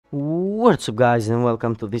What's up guys, and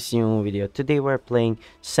welcome to this new video. Today we're playing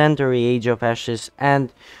Century Age of Ashes,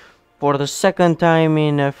 and for the second time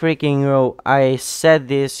in a freaking row I said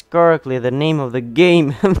this correctly, the name of the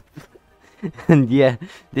game. And yeah,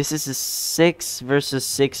 this is a 6 versus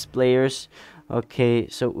 6 players. Okay,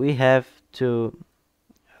 so we have to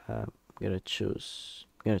gotta choose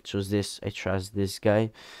this. I trust this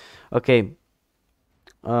guy. Okay,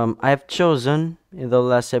 I've chosen in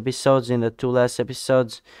the two last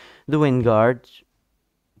episodes, the wind guard,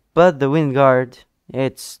 but the wind guard,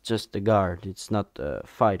 it's just a guard, it's not a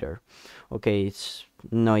fighter. Okay, it's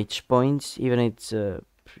no H points, even it's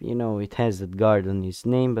it has that guard on his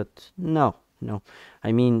name, but no,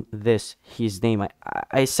 I mean this, his name.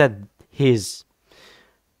 I said his.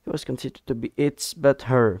 It was considered to be its, but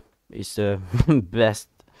her is the best.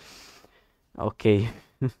 Okay.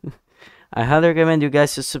 I highly recommend you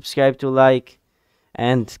guys to subscribe, to like,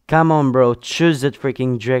 and come on, bro, choose that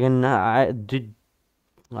freaking dragon. I don't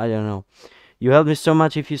know. You help me so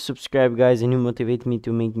much if you subscribe, guys, and you motivate me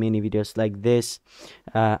to make many videos like this.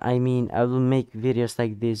 I mean, I will make videos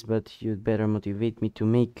like this, but you'd better motivate me to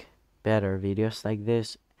make better videos like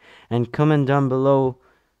this. And comment down below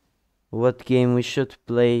what game we should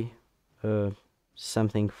play.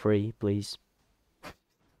 Something free, please.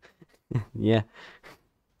 Yeah.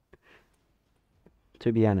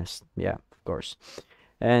 To be honest, yeah, of course.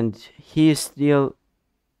 And he is still,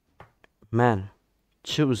 man,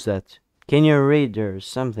 choose that. Can you read or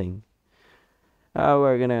something? Oh,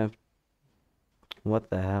 we're gonna, what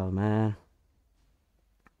the hell, man.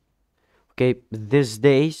 Okay, these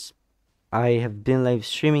days I have been live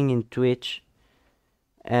streaming in Twitch,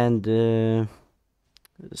 and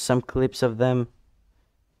some clips of them,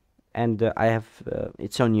 and I have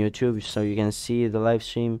it's on YouTube, so you can see the live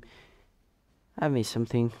stream. I made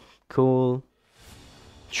something cool,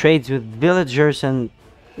 trades with villagers, and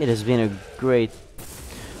it has been a great.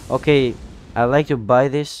 Okay, I like to buy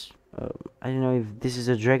this. I don't know if this is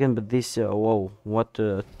a dragon, but this whoa, what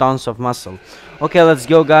tons of muscle. Okay, let's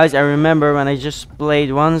go, guys. I remember when I just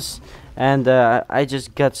played once, and I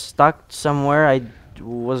just got stuck somewhere. I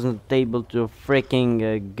wasn't able to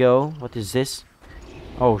freaking go. What is this?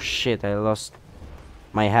 Oh shit, I lost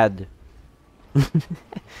my head.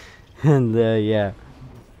 And yeah,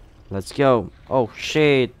 let's go. Oh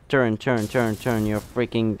shit, turn, you're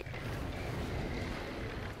freaking.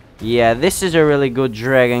 Yeah, this is a really good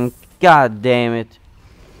dragon. God damn it,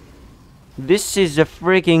 this is a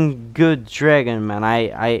freaking good dragon, man.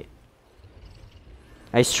 I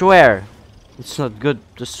swear it's not good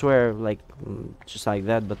to swear like just like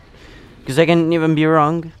that, but because I can even be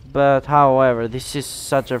wrong. But however, this is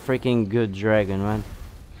such a freaking good dragon, man.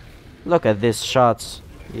 Look at these shots.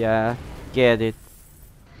 Yeah, get it.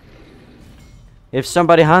 If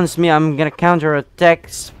somebody hunts me, I'm gonna counter attack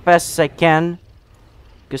as fast as I can,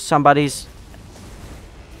 because somebody's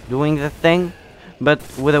doing the thing. But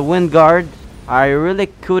with a wind guard, I really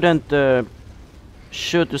couldn't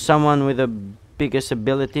shoot to someone with the biggest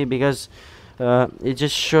ability, because it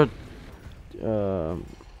just showed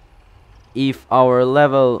if our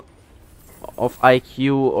level of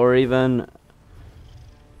IQ, or even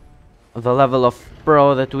the level of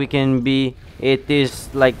pro that we can be, it is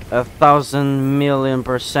like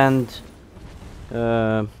 1,000,000,000%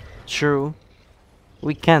 true.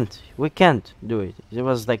 We can't do it. It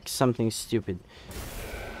was like something stupid.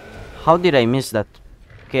 How did I miss that?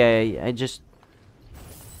 Okay,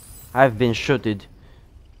 I've been shooted.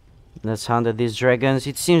 Let's hunt these dragons.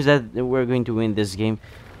 It seems that we're going to win this game.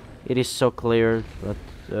 It is so clear, but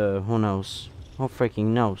who knows? Who freaking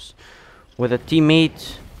knows? With a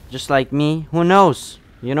teammate just like me, who knows?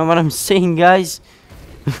 You know what I'm saying, guys?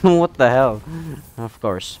 What the hell? Of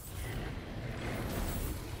course.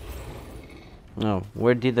 Oh,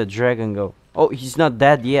 where did the dragon go? Oh, he's not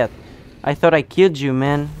dead yet. I thought I killed you,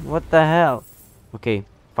 man. What the hell? Okay,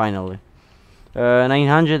 finally.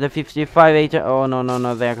 955, 80. Oh,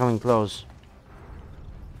 no, they're coming close.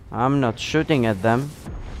 I'm not shooting at them.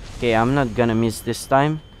 Okay, I'm not gonna miss this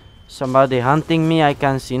time. Somebody hunting me, I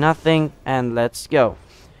can see nothing, and let's go.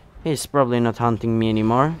 He's probably not hunting me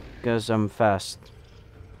anymore, because I'm fast.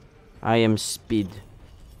 I am speed.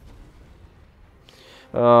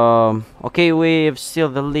 Okay, we have still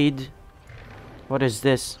the lead. What is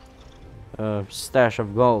this? Stash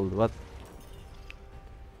of gold. What?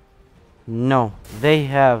 No, they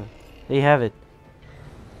have it.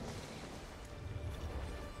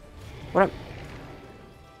 What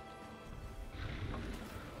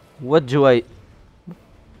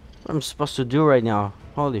I'm supposed to do right now?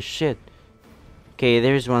 Holy shit. Okay,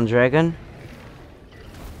 there's one dragon.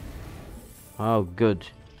 Oh, good.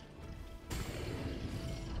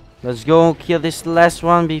 Let's go kill this last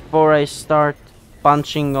one before I start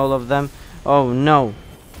punching all of them. Oh no.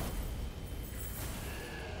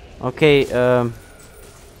 Okay,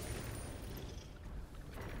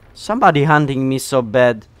 somebody hunting me so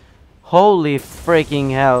bad. Holy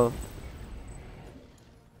freaking hell.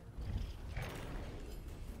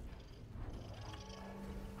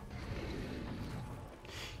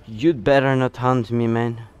 You'd better not hunt me,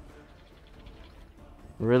 man.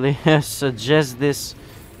 Really? Suggest this.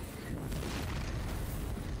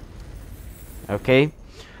 Okay.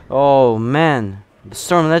 Oh man. The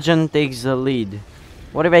Storm Legend takes the lead.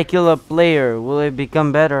 What if I kill a player? Will it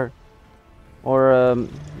become better? Or,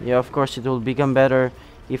 yeah, of course it will become better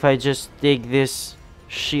if I just take this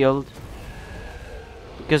shield.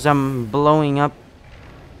 Because I'm blowing up.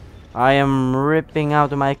 I am ripping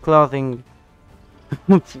out my clothing.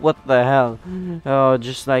 What the hell? Oh,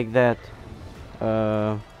 just like that.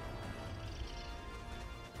 I'm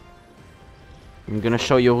gonna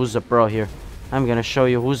show you who's a pro here. I'm gonna show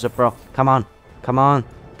you who's a pro. Come on. Come on.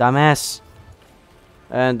 Dumbass.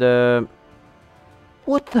 And,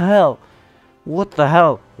 what the hell? What the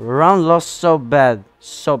hell? Round lost so bad.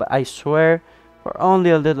 So bad. I swear. For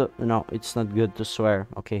only a little. No, it's not good to swear.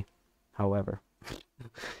 Okay. However.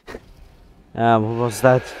 What was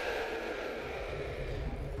that?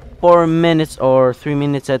 4 minutes or 3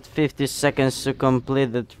 minutes at 50 seconds to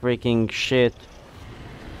complete that freaking shit.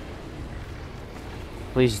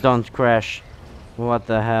 Please don't crash. What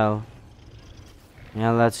the hell?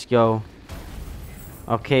 Yeah, let's go.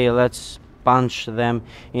 Okay, let's punch them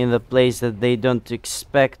in the place that they don't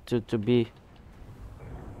expect to be.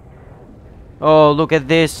 Oh, look at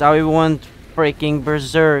this. I went freaking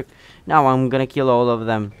berserk. Now I'm gonna kill all of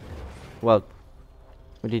them. Well,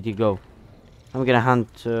 where did he go? I'm gonna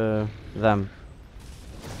hunt them.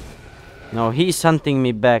 No, he's hunting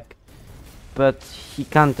me back. But he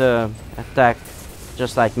can't attack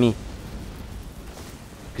just like me.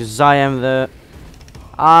 Because I'm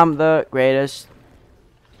the greatest.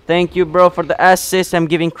 Thank you, bro, for the assist. I'm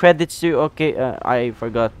giving credits to you. Okay, I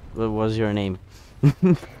forgot what was your name.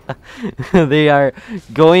 They are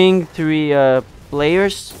going 3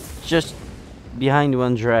 players just behind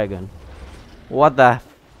one dragon. What the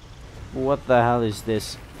hell is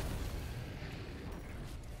this?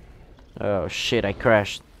 Oh shit, I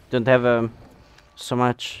crashed. Don't have so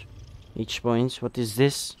much each points. What is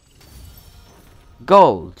this?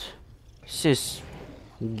 Gold. This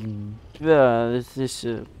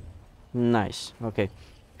is nice. Okay,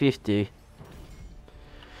 50.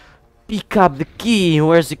 Pick up the key.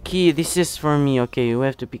 Where's the key? This is for me. Okay, we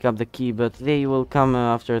have to pick up the key, but they will come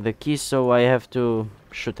after the key, so I have to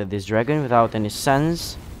shoot at this dragon without any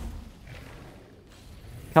sense.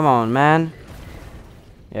 Come on, man.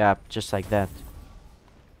 Yeah, just like that.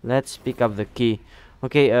 Let's pick up the key.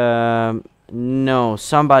 Okay, no,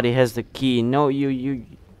 somebody has the key. No, you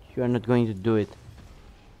are not going to do it.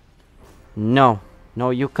 No,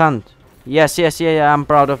 you can't. Yes, yeah, I'm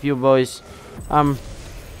proud of you, boys.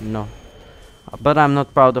 No, but I'm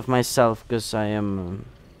not proud of myself because I'm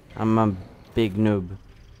a big noob.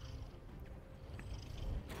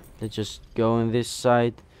 Let's just go on this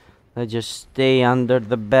side. Let's just stay under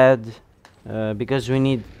the bed because we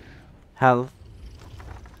need health.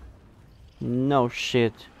 No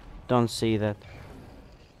shit, don't say that.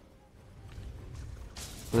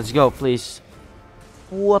 Let's go, please.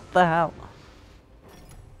 What the hell?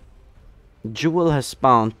 Jewel has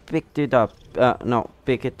spawned. Picked it up. No,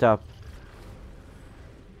 pick it up.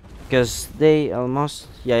 Because they almost...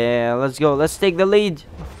 Yeah, let's go. Let's take the lead.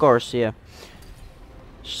 Of course, yeah.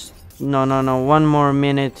 No. 1 more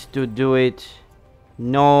minute to do it.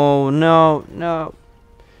 No.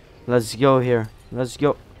 Let's go here. Let's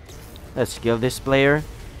go. Let's kill this player.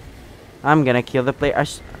 I'm gonna kill the player.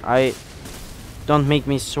 I don't make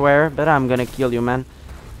me swear, but I'm gonna kill you, man.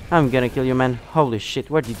 I'm gonna kill you, man. Holy shit,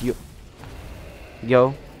 where did you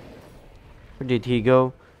go? Where did he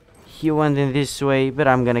go? He went in this way, but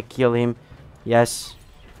I'm gonna kill him. Yes,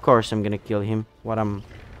 of course I'm gonna kill him.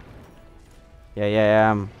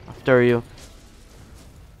 Yeah, I'm after you.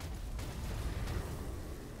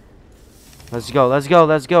 Let's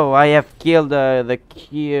go. I have killed the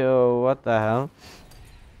kill. What the hell?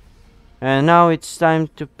 And now it's time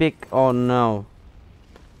to pick. Oh no.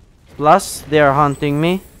 Plus, they are hunting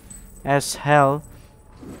me as hell.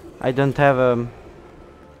 I don't have a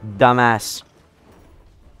dumbass.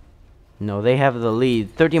 No, they have the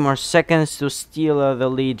lead. 30 more seconds to steal the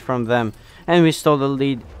lead from them. And we stole the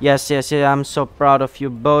lead. Yes, I'm so proud of you,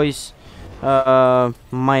 boys. My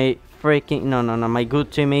freaking... No, my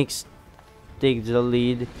good teammates take the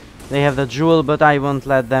lead. They have the jewel, but I won't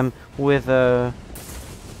let them with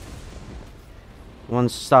One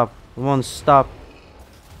stop. One stop.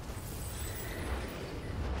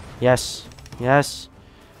 Yes. Yes.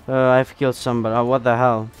 I've killed somebody. What the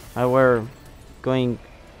hell? I were going.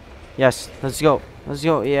 Yes. Let's go. Let's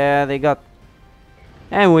go. Yeah, they got.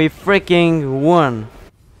 And we freaking won.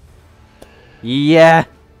 Yeah.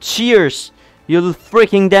 Cheers. You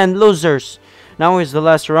freaking damn losers. Now is the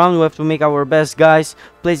last round. We have to make our best, guys.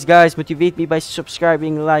 Please, guys, motivate me by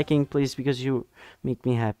subscribing, liking, please, because you make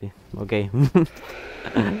me happy. Okay.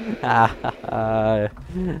 I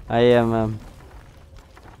am.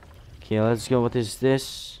 Okay, let's go. What is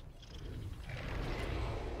this?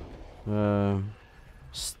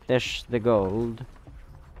 Stash the gold.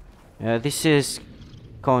 This is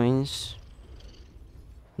coins.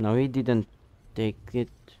 No, he didn't take it.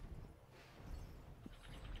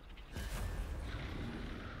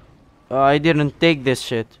 I didn't take this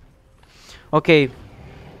shit. Okay,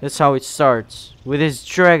 that's how it starts. With his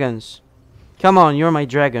dragons. Come on, you're my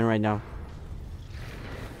dragon right now.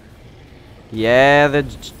 Yeah, the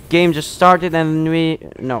game just started and we...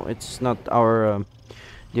 No, it's not our...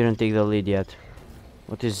 didn't take the lead yet.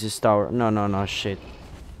 What is this tower? No, no, no, shit.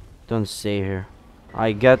 Don't stay here.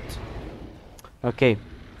 I get... Okay.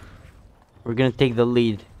 We're gonna take the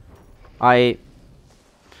lead. I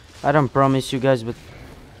don't promise you guys, but...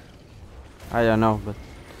 I don't know, but...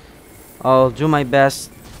 I'll do my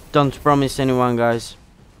best. Don't promise anyone, guys.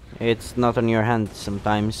 It's not on your hand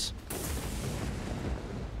sometimes.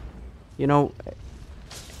 You know,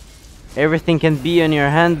 everything can be on your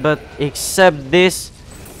hand, but except this.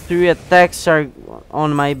 3 attacks are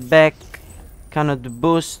on my back. Cannot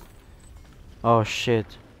boost. Oh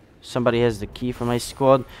shit. Somebody has the key for my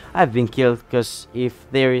squad. I've been killed because if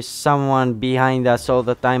there is someone behind us all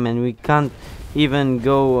the time and we can't even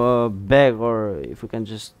go back, or if we can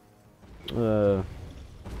just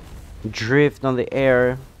drift on the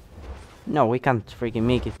air. No, we can't freaking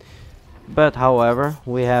make it. But however,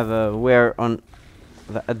 we have we're on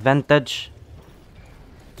the advantage.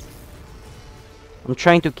 I'm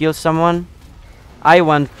trying to kill someone. I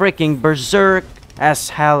went freaking berserk as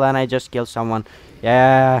hell and I just killed someone.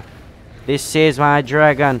 Yeah, this is my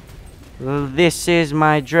dragon. This is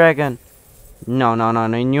my dragon. No, no, no,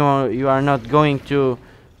 no. You are not going to.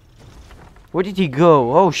 Where did he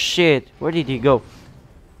go? Oh shit! Where did he go?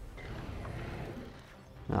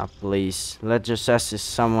 Ah, please. Let's just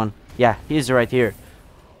assist someone. Yeah, he's right here.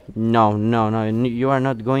 No, no, no. You are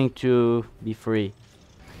not going to be free.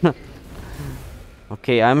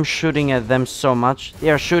 Okay, I'm shooting at them so much. They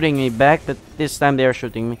are shooting me back, but this time they are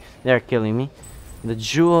shooting me. They are killing me. The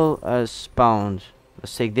jewel spawned.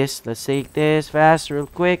 Let's take this. Let's take this fast, real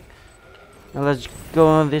quick. Now let's go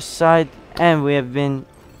on this side. And we have been...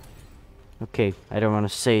 Okay, I don't want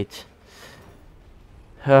to say it.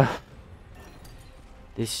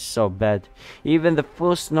 This is so bad. Even the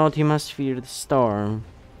post note, he must fear the storm.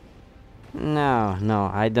 No,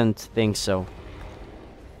 no, I don't think so.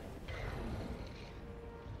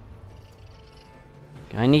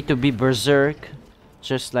 I need to be berserk,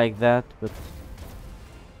 just like that, but...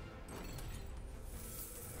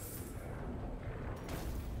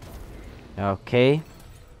 Okay.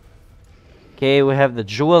 Okay, we have the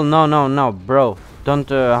jewel. No, no, no, bro. Don't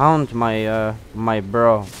haunt my, my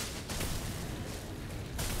bro.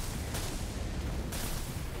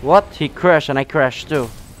 What? He crashed and I crashed too.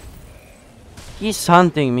 He's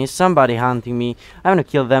hunting me. Somebody hunting me. I'm gonna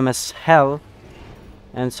kill them as hell.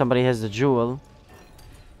 And somebody has the jewel.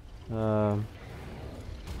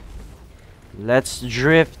 Let's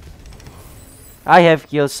drift. I have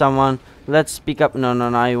killed someone. Let's pick up. No, no,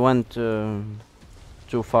 no. I went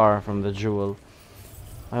too far from the jewel.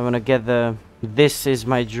 I wanna get the... This is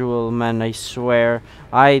my jewel, man. I swear.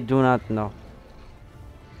 I do not know.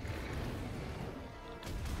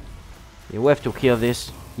 We have to kill this.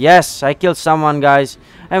 Yes, I killed someone, guys.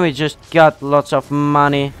 And we just got lots of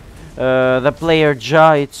money. The player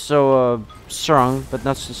Ja, it's so strong, but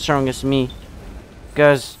not so strong as me.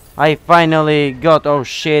 Because I finally got... Oh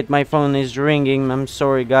shit, my phone is ringing. I'm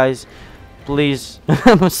sorry, guys. Please.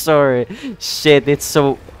 I'm sorry. Shit, it's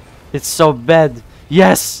so bad.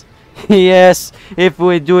 Yes. Yes. If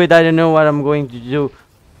we do it, I don't know what I'm going to do.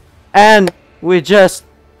 And we just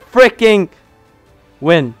freaking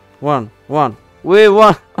win. Won. We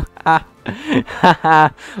won. What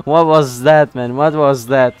was that, man? What was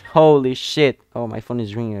that? Holy shit. Oh, my phone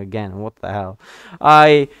is ringing again. What the hell?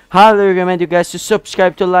 I highly recommend you guys to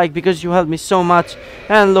subscribe, to like, because you helped me so much.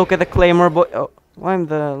 And look at the Claymore boy. Oh, I'm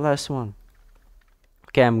the last one.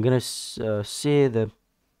 Okay, I'm gonna see the...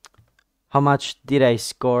 How much did I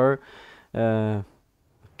score?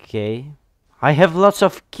 Okay. I have lots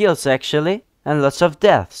of kills, actually. And lots of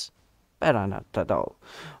deaths. better not at all.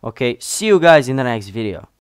 Okay, see you guys in the next video.